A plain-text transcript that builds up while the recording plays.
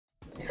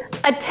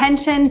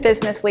Attention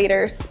business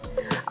leaders.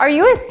 Are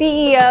you a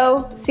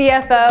CEO,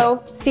 CFO,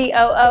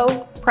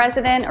 COO,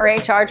 president, or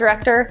HR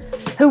director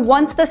who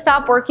wants to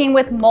stop working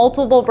with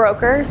multiple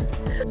brokers?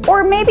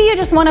 Or maybe you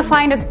just want to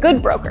find a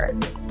good broker.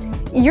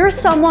 You're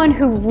someone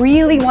who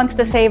really wants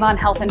to save on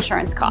health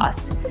insurance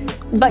costs,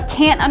 but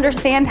can't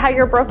understand how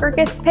your broker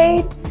gets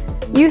paid?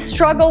 You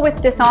struggle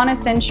with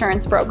dishonest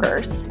insurance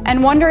brokers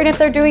and wondering if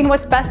they're doing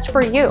what's best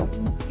for you.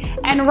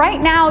 And right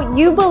now,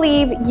 you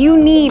believe you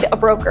need a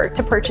broker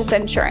to purchase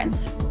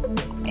insurance.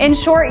 In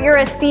short, you're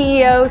a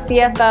CEO,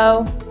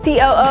 CFO,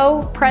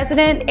 COO,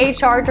 president,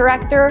 HR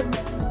director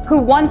who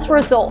wants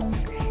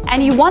results,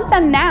 and you want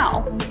them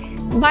now.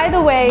 By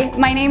the way,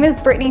 my name is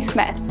Brittany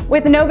Smith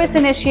with Novus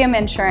Initium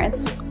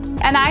Insurance,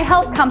 and I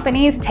help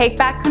companies take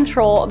back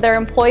control of their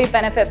employee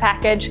benefit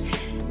package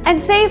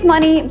and save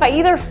money by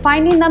either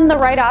finding them the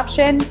right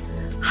option,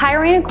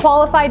 hiring a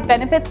qualified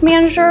benefits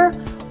manager,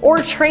 or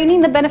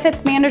training the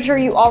benefits manager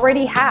you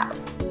already have.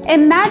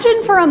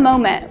 Imagine for a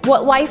moment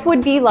what life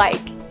would be like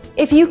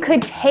if you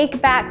could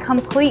take back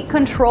complete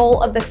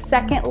control of the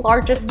second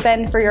largest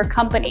spend for your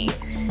company,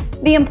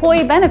 the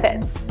employee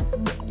benefits.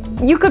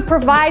 You could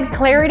provide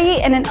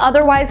clarity in an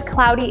otherwise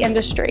cloudy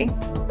industry.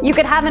 You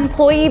could have an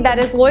employee that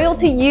is loyal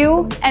to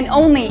you and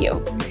only you,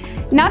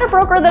 not a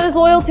broker that is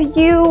loyal to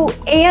you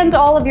and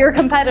all of your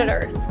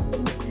competitors.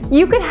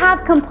 You could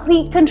have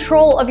complete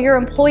control of your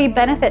employee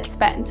benefit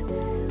spend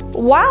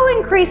while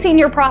increasing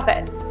your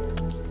profit.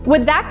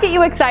 Would that get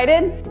you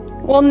excited?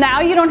 Well, now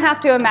you don't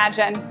have to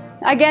imagine.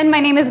 Again, my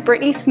name is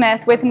Brittany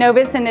Smith with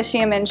Novus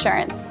Initium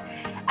Insurance,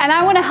 and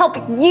I want to help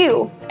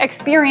you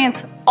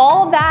experience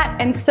all of that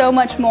and so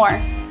much more.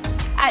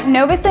 At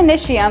Novus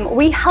Initium,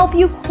 we help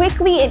you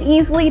quickly and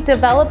easily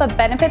develop a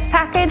benefits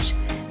package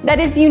that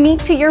is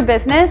unique to your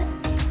business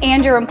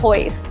and your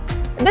employees.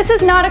 This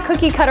is not a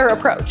cookie-cutter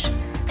approach.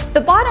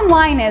 The bottom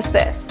line is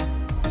this: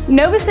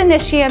 Novus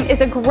Initium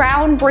is a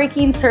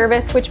groundbreaking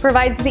service which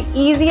provides the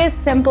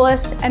easiest,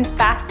 simplest, and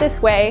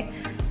fastest way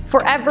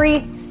for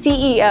every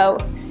CEO,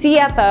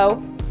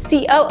 CFO,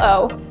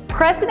 COO,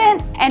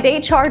 president, and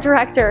HR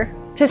director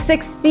to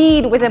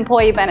succeed with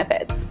employee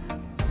benefits,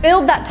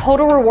 build that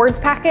total rewards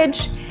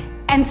package,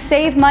 and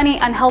save money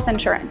on health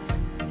insurance.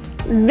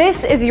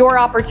 This is your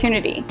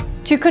opportunity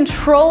to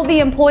control the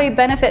employee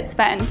benefit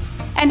spend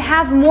and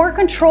have more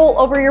control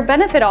over your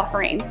benefit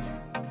offerings.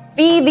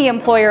 Be the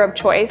employer of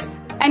choice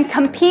and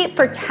compete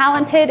for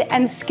talented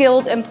and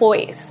skilled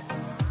employees.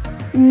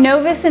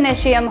 Novus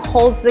Initium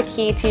holds the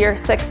key to your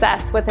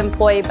success with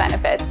employee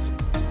benefits.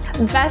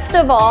 Best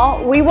of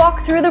all, we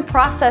walk through the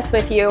process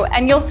with you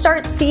and you'll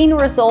start seeing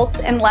results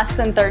in less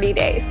than 30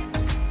 days.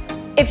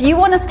 If you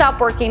want to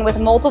stop working with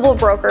multiple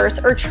brokers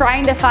or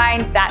trying to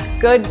find that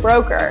good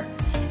broker,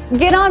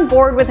 get on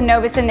board with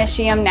Novus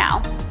Initium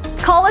now.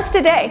 Call us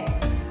today.